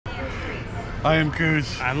I am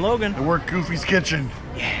Goose. I'm Logan. And we're at Goofy's Kitchen.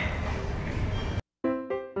 Yeah.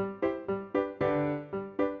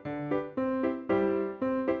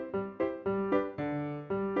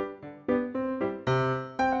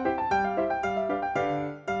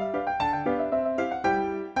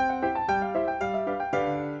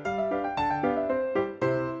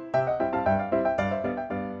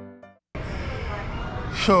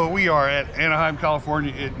 So we are at Anaheim,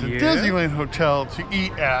 California at the Disneyland Hotel to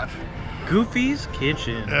eat at Goofy's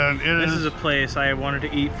Kitchen. And this is a place I wanted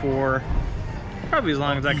to eat for probably as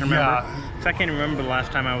long as I can remember. Yeah. I can't remember the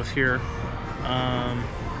last time I was here.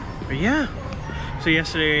 But yeah. So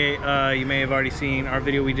yesterday, you may have already seen our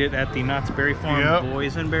video we did at the Knott's Berry Farm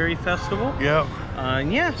Boysenberry Festival. Yep.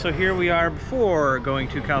 And yeah, so here we are before going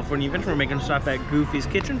to California event. We're making a stop at Goofy's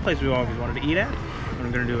Kitchen, place we always wanted to eat at. I'm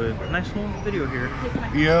gonna do a nice little video here.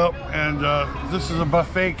 Yep, and this is a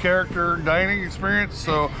buffet character dining experience,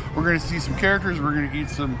 so we're gonna see some characters, we're gonna eat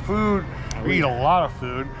some food, we eat a lot of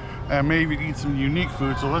food, and maybe eat some unique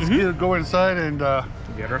food. So let's go inside and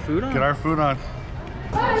get our food on.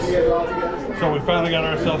 So we finally got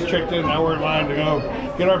ourselves checked in, now we're in line to go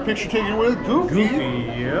get our picture taken with Goofy.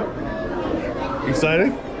 Yep.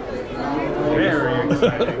 Excited? Very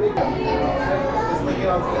exciting.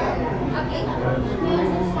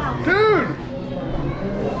 Dude!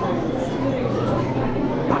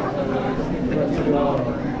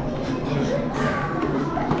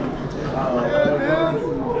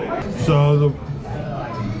 So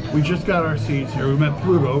we just got our seats here. We met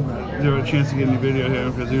Pluto. There was a chance to get any video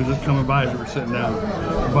here because he was just coming by as we were sitting down.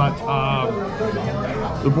 But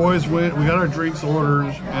the boys went. We got our drinks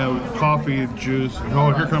orders and coffee and juice.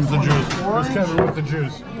 Oh, here comes the juice. Here's Kevin with the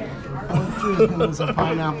juice. Juice and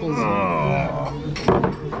pineapples.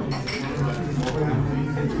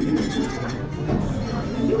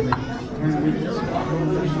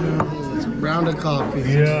 It's a round of coffee.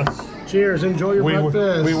 Yes. Cheers. Enjoy your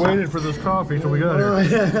breakfast. We waited for this coffee till we got here.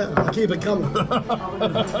 Keep it coming.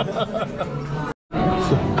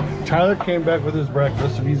 So, Tyler came back with his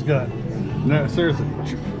breakfast, and he's got, no, seriously,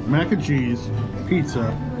 mac and cheese,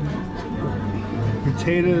 pizza,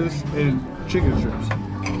 potatoes, and chicken strips.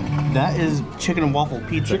 That is chicken and waffle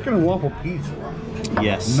pizza. Chicken and waffle pizza.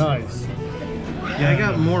 Yes. Nice. Yeah, I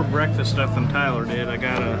got more breakfast stuff than Tyler did. I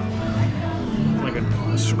got a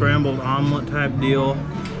scrambled omelet type deal.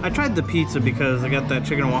 I tried the pizza because I got that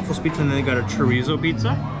chicken and waffles pizza, and then they got a chorizo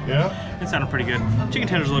pizza. Yeah. It sounded pretty good. Chicken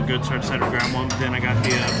tenders look good, so I decided to grab one. But then I got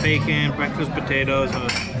the bacon, breakfast potatoes.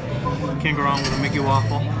 Can't go wrong with a Mickey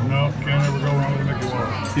waffle. No, can't ever go wrong with a Mickey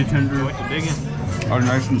waffle. The tenders Wait to dig in. are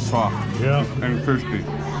nice and soft. Yeah. And crispy.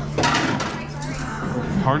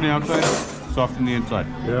 Hard on the outside, soft on the inside.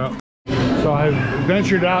 Yeah. So I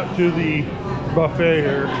ventured out to the buffet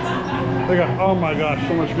here. They got, oh my gosh,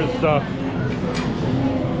 so much good stuff.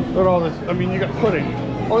 Look at all this. I mean, you got pudding.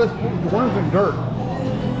 Oh, this one's in dirt.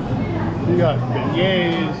 You got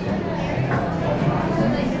beignets,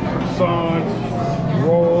 croissants,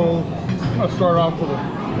 rolls. I'm gonna start off with a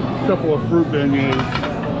couple of fruit beignets.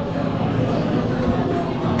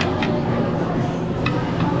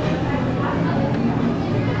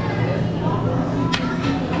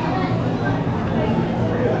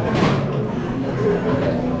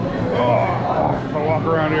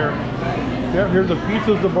 Around here. Yep, here's the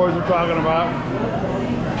pizzas the boys are talking about.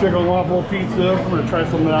 Chicken waffle pizza. I'm gonna try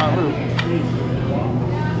some out.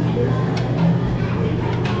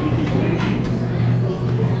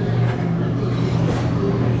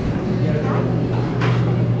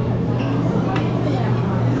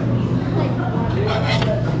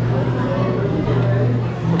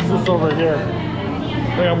 What's this over here?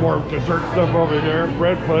 They got more dessert stuff over here.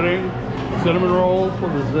 Bread pudding. Cinnamon rolls.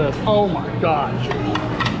 What is this? Oh my gosh.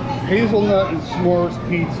 Hazelnut and s'mores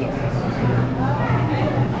pizza.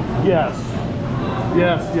 Yes.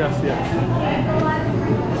 Yes, yes, yes.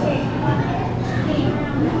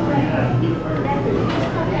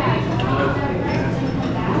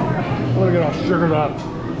 I'm gonna get all sugared up.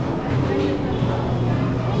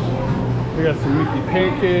 We got some Mickey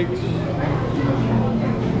Pancakes.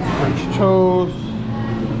 French toast.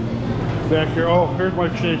 Back here. Oh, here's my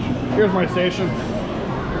station. Here's my station.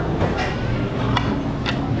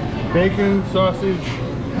 Bacon, sausage,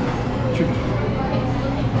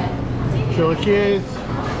 chilaquiles.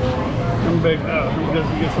 I'm going to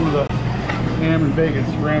get some of the ham and bacon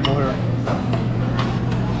scramble here.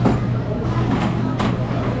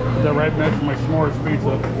 Put that right next to my s'mores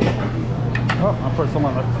pizza. Oh, I put some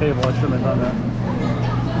on the table. I shouldn't have done that.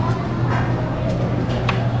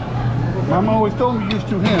 Mama always told me to use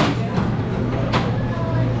 2 hands.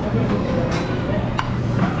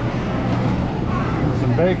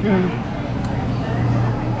 Some bacon.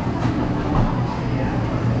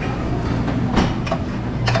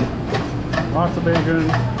 Lots of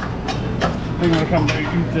bacon. I'm gonna come back,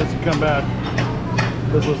 eat this and come back.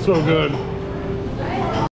 This was so good.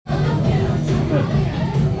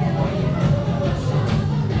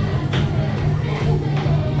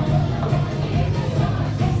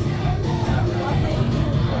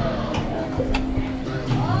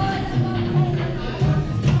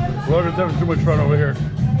 Logan's having too much fun over here.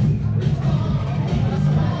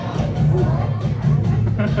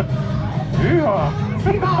 Yeehaw!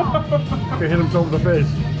 He hit himself in the face.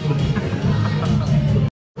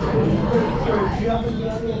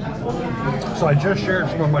 So I just shared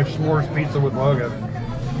some of my Smores Pizza with Logan.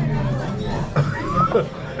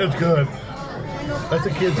 It's good. That's a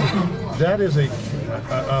kid's. That is a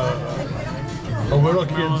little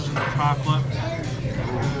kid's chocolate.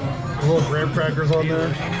 Little graham crackers on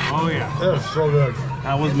there. Oh yeah. That is so good.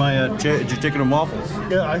 How was my chicken and waffles?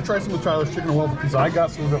 Yeah, I tried some of Tyler's chicken and waffle pizza. I got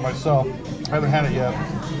some of it myself. I haven't had it yet.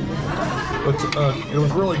 But it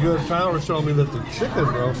was really good. Tyler was telling me that the chicken,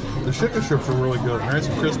 though, the chicken strips were really good. Nice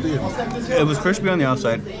and crispy. It was crispy on the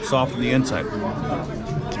outside, soft on the inside.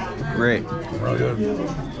 Great. Really good.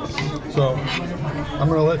 So, I'm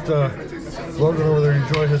going to let Logan over there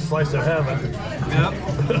enjoy his slice of heaven. Yep.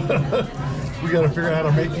 We got to figure out how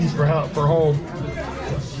to make these for home.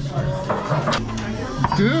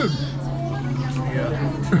 Dude. Yeah.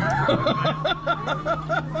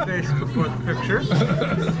 Face before the picture.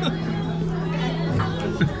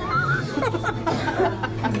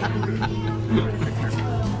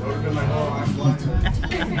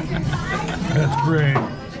 That's great.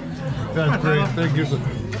 That's great. Thank you.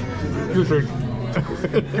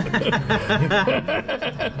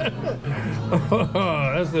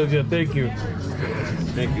 Oh, that's so good. Thank you.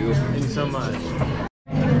 Thank you. Thank you so much.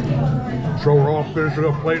 So we're all finishing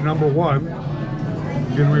up plate number 1.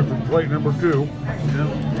 Getting ready for plate number 2. Yep.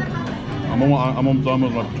 I'm almost done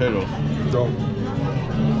with my potatoes. So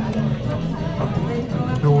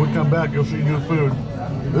when we come back, you'll see new food.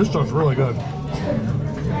 This stuff's really good.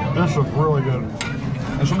 This stuff's really good.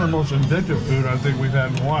 It's some of the most inventive food I think we've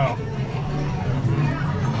had in a while.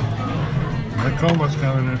 That coma's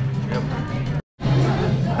coming in. Yep.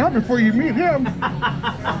 Not before you meet him. How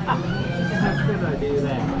could I do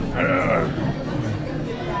that?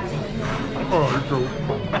 Oh,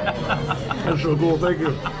 that's so cool. Thank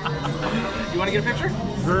you. You want to get a picture?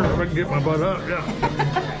 Sure, if I can get my butt up, yeah.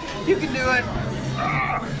 You can do it.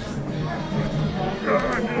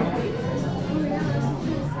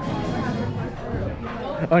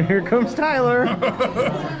 Oh, here comes Tyler.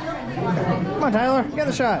 Come on, Tyler, get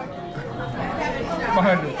the shot.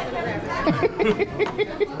 Behind him.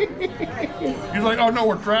 He's like, oh no,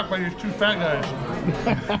 we're trapped by these 2 fat guys.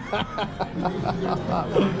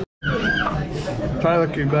 Tyler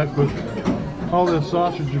came back with all this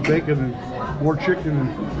sausage and bacon and more chicken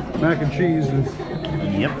and mac and cheese and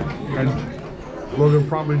Yep. And Logan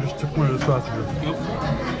probably just took one of the sausages. Yep.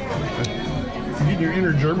 You're getting your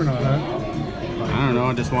inner German on, huh? I don't know.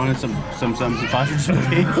 I just wanted some sausage and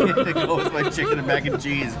bacon to go with my chicken and mac and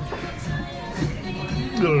cheese.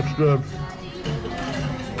 It looks good.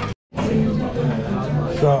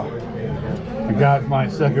 So, I got my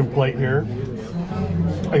second plate here.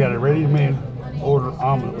 I got a ready-made order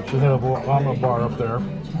omelet, which they have a little omelet bar up there.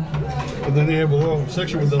 And then they have a little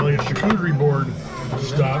section with the like a charcuterie board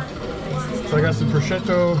stuff. So I got some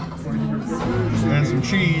prosciutto and some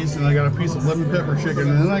cheese, and I got a piece of lemon pepper chicken,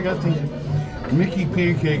 and then I got the Mickey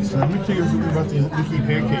Pancakes. And let me tell you something about these Mickey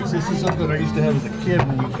Pancakes. This is something I used to have as a kid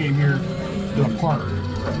when we came here to the park.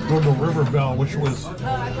 Go to River Bell, which was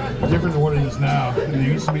different than what it is now. And they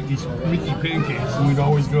used to make these Mickey Pancakes, and we'd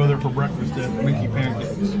always go there for breakfast at Mickey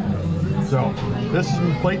Pancakes. So this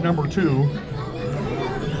is plate number 2.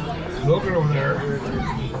 Logan over there.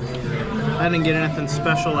 I didn't get anything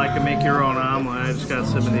special like a make your own omelet. I just got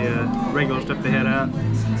some of the regular stuff they had out.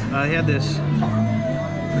 They had this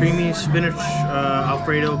creamy spinach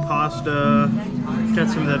Alfredo pasta. Got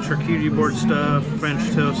some of that charcuterie board stuff,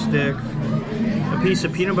 French toast stick, a piece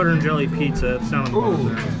of peanut butter and jelly pizza. It sounded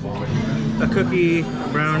good. A cookie, a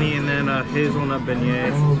brownie, and then a hazelnut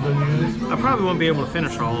beignet. I probably won't be able to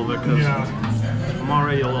finish all of it because I'm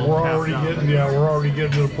already a little we're already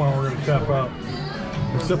getting to the point where we're gonna tap out.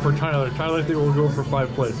 Except for Tyler. Tyler, I think we'll go for 5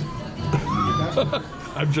 plates.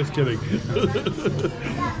 I'm just kidding.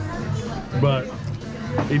 But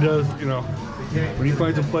he does, you know, when he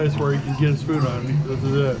finds a place where he can get his food on, this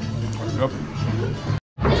is it. Yep.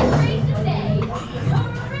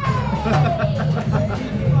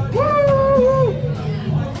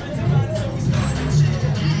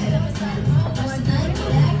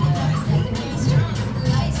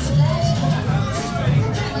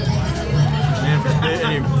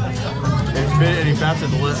 mats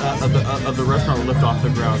of the restaurant will lift off the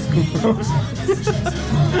ground.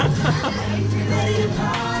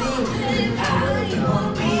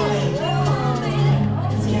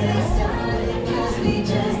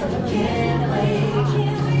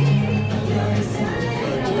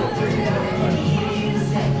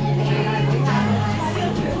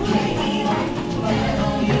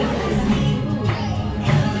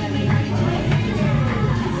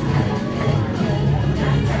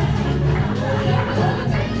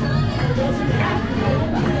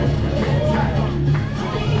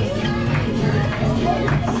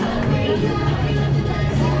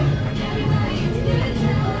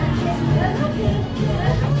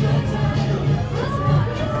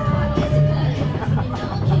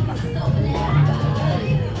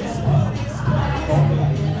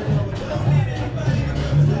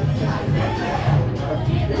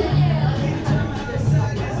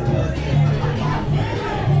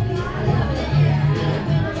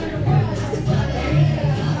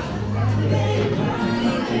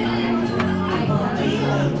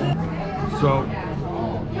 So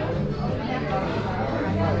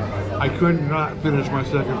I could not finish my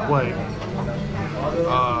second plate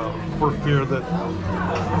for fear that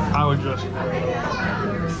I would just.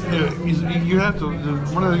 You have to.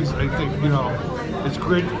 One of these, I think, you know, it's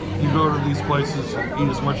great. You go to these places and eat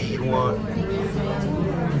as much as you want,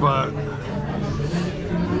 but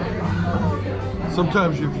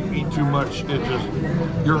sometimes if you eat too much,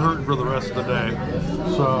 you're hurting for the rest of the day.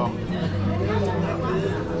 So.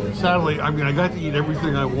 Sadly, I mean, I got to eat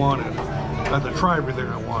everything I wanted. I got to try everything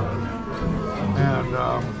I wanted. And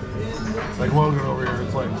like Logan over here,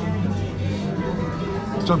 it's like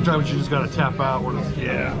sometimes you just got to tap out when it's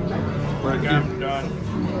I'm done.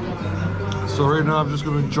 So right now I'm just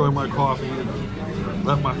going to enjoy my coffee and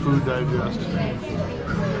let my food digest.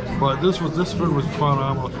 But this food was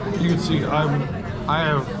phenomenal. You can see I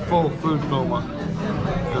have full food coma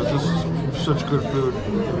because this is such good food.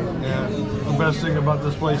 And the best thing about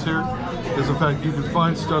this place here is the fact you can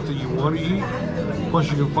find stuff that you want to eat, plus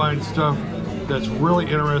you can find stuff that's really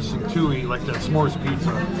interesting to eat, like that Smores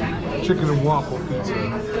Pizza, chicken and waffle pizza,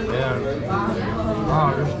 and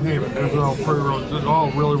just name it. It's all pretty real. It's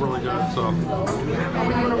all really, really good. So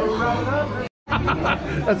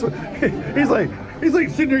that's what he's like. He's like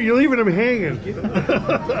sitting there. You're leaving him hanging.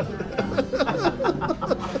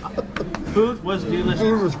 Food was delicious.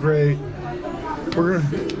 Food was great. We're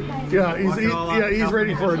gonna, he's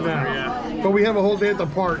ready for a nap. Yeah. But we have a whole day at the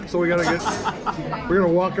park, so we're gonna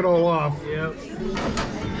walk it all off. Yep.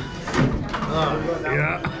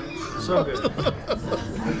 Yeah. So good.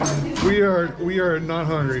 We are not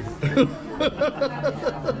hungry.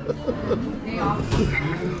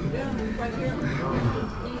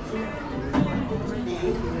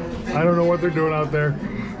 I don't know what they're doing out there.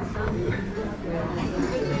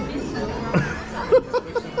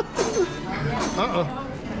 Uh-oh.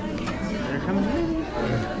 There comes Minnie.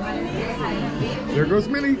 There goes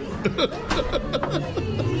Minnie.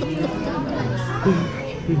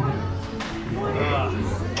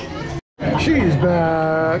 She's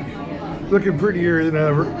back. Looking prettier than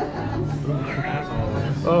ever.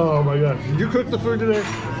 Oh my gosh. Did you cook the food today?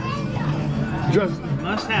 Just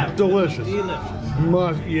Must have. delicious.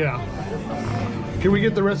 Delicious. Yeah. Can we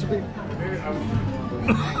get the recipe?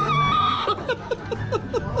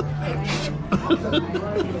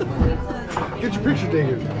 Get your picture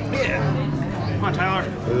taken. Yeah. Come on, Tyler.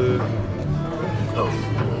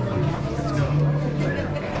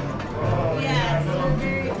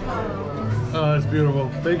 Oh, that's beautiful.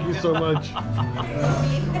 Thank you so much.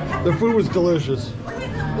 The food was delicious.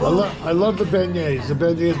 I love the beignets. The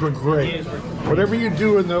beignets were great. Whatever you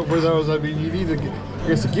do in for those, I mean, you need to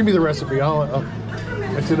give me the recipe. I'll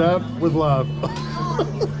mix it up with love.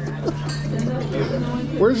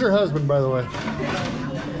 Where's your husband, by the way?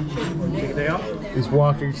 Take a day off? He's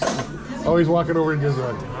walking. Oh, he's walking over to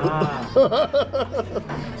Disneyland.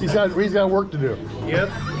 He's got work to do. Yep.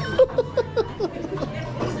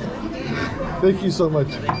 Thank you so much.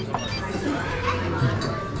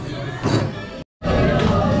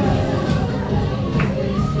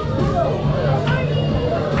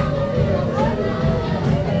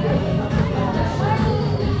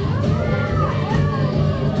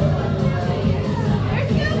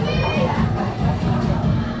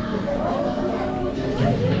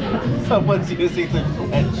 Someone's using the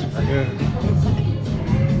French. Yeah.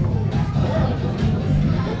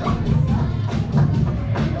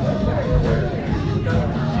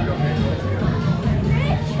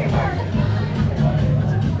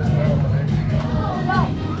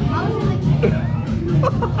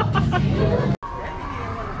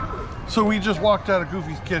 So we just walked out of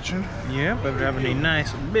Goofy's kitchen. Yep, we're having a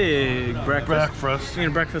nice big breakfast. Breakfast. A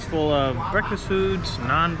breakfast full of breakfast foods,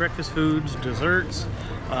 non-breakfast foods, desserts.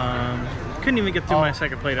 Couldn't even get through my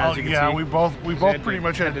second plate, as you can see. Yeah, we both pretty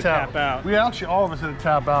much had to tap out. We actually, all of us had to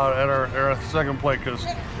tap out at our second plate because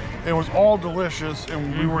it was all delicious,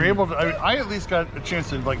 and we were able to. I at least got a chance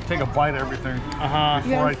to like take a bite of everything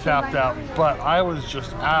before I tapped out. But I was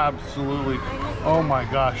just absolutely, oh my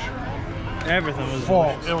gosh, everything was full.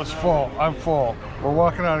 delicious. It was full. I'm full. We're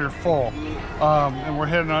walking out here full, and we're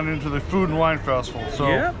heading on into the Food and Wine Festival. So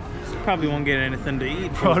Yep. Probably won't get anything to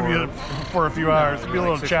eat for a few hours. It'll be a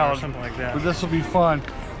little 6 challenge, hours, something like that. but this will be fun.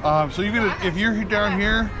 So if you're down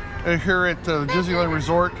here at the Disneyland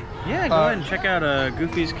Resort, yeah, go ahead and check out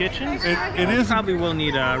Goofy's Kitchen. It is probably will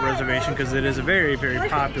need a reservation because it is a very, very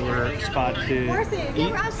popular spot to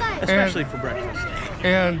eat, especially for breakfast.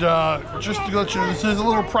 And just to let you know, this is a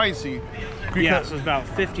little pricey. Yeah, so it's about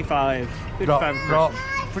 55 a person.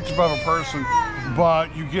 55 a person,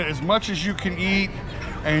 but you get as much as you can eat,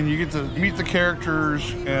 and you get to meet the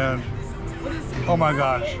characters, and oh my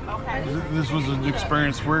gosh, this was an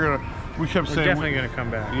experience. We kept saying Definitely gonna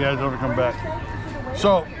come back. Yeah, definitely come back.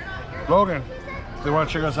 So, Logan, if they want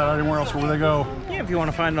to check us out anywhere else, where would they go? Yeah, if you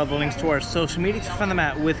want to find all the links to our social media, find them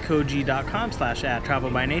at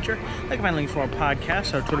withcog.com/@travelbynature. They can find links to our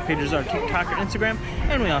podcast, our Twitter pages, our TikTok, our Instagram,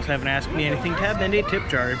 and we also have an Ask Me Anything tab and a tip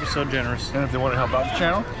jar if you're so generous. And if they want to help out the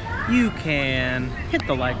channel, you can hit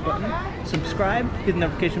the like button, subscribe, hit the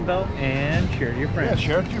notification bell, and share to your friends. yeah,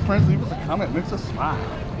 share it to your friends, leave us a comment, makes us smile.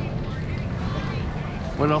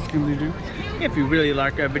 What else can they do? If you really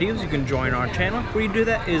like our videos, you can join our channel. Where you do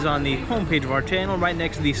that is on the homepage of our channel, right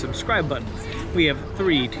next to the subscribe button. We have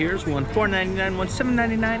 3 tiers, one $4.99, one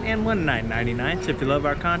 $7.99, and one $9.99. So if you love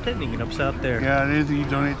our content, you can help us out there. Yeah, and anything you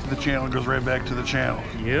donate to the channel goes right back to the channel.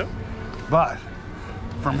 Yep. But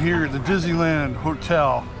from here at the Disneyland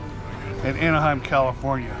Hotel in Anaheim,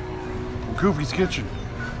 California, Goofy's Kitchen,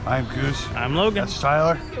 I'm Goose. I'm Logan. That's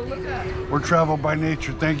Tyler. We're Travel by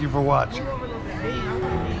Nature. Thank you for watching.